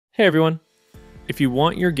Hey everyone! If you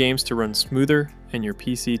want your games to run smoother and your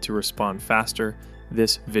PC to respond faster,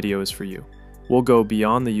 this video is for you. We'll go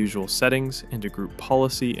beyond the usual settings into group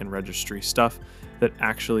policy and registry stuff that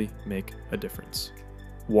actually make a difference.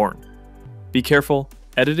 Warn: be careful,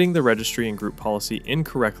 editing the registry and group policy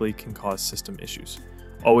incorrectly can cause system issues.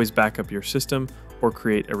 Always back up your system or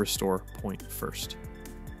create a restore point first.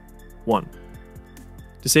 1.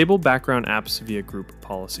 Disable background apps via group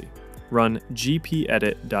policy. Run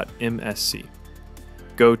gpedit.msc.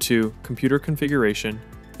 Go to Computer Configuration,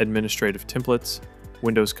 Administrative Templates,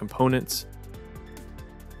 Windows Components,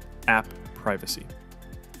 App Privacy.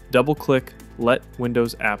 Double-click Let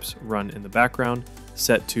Windows Apps Run in the Background,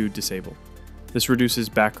 set to Disable. This reduces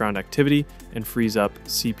background activity and frees up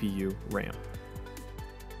CPU RAM.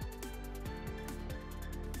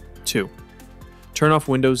 2. Turn off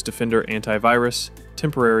Windows Defender Antivirus,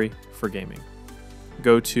 temporary for gaming.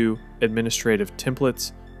 Go to Administrative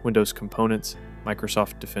Templates, Windows Components,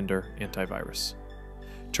 Microsoft Defender Antivirus.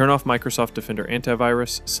 Turn off Microsoft Defender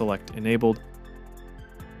Antivirus, select Enabled.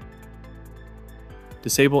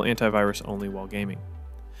 Disable antivirus only while gaming.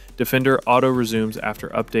 Defender auto resumes after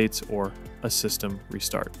updates or a system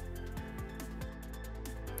restart.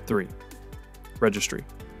 3. Registry.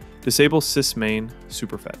 Disable sysmain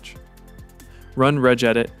superfetch. Run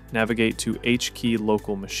regedit, navigate to hkey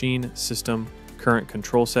local machine system current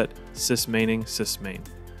control set sysmaining sysmain.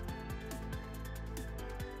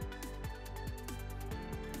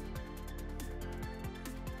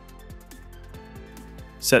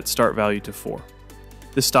 Set start value to 4.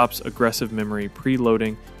 This stops aggressive memory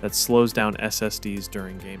preloading that slows down SSDs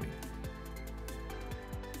during gaming.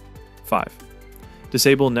 5.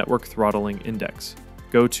 Disable network throttling index.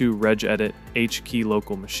 Go to regedit hkey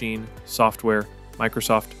local machine software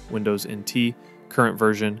Microsoft Windows NT current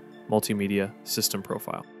version multimedia system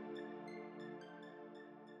profile.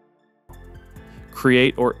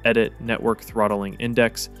 Create or edit network throttling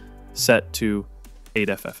index set to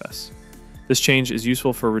 8FFS. This change is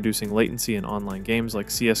useful for reducing latency in online games like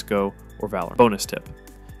CSGO or Valorant. Bonus tip: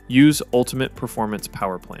 use Ultimate Performance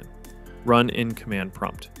Power Plan. Run in command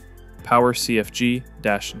prompt. Power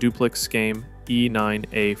CFG-duplex game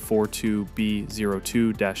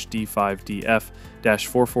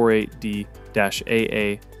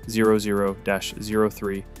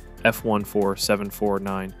E9A42B02-D5DF-448D-AA00-03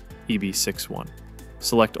 F14749 EB61.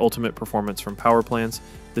 Select Ultimate Performance from Power Plans.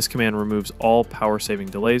 This command removes all power-saving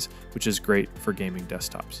delays, which is great for gaming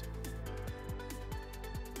desktops.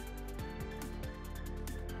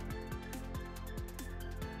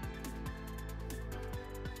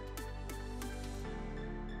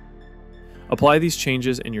 Apply these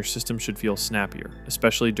changes and your system should feel snappier,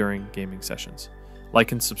 especially during gaming sessions.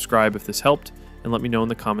 Like and subscribe if this helped, and let me know in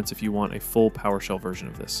the comments if you want a full PowerShell version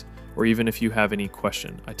of this, or even if you have any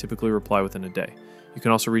question. I typically reply within a day. You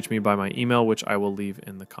can also reach me by my email, which I will leave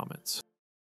in the comments.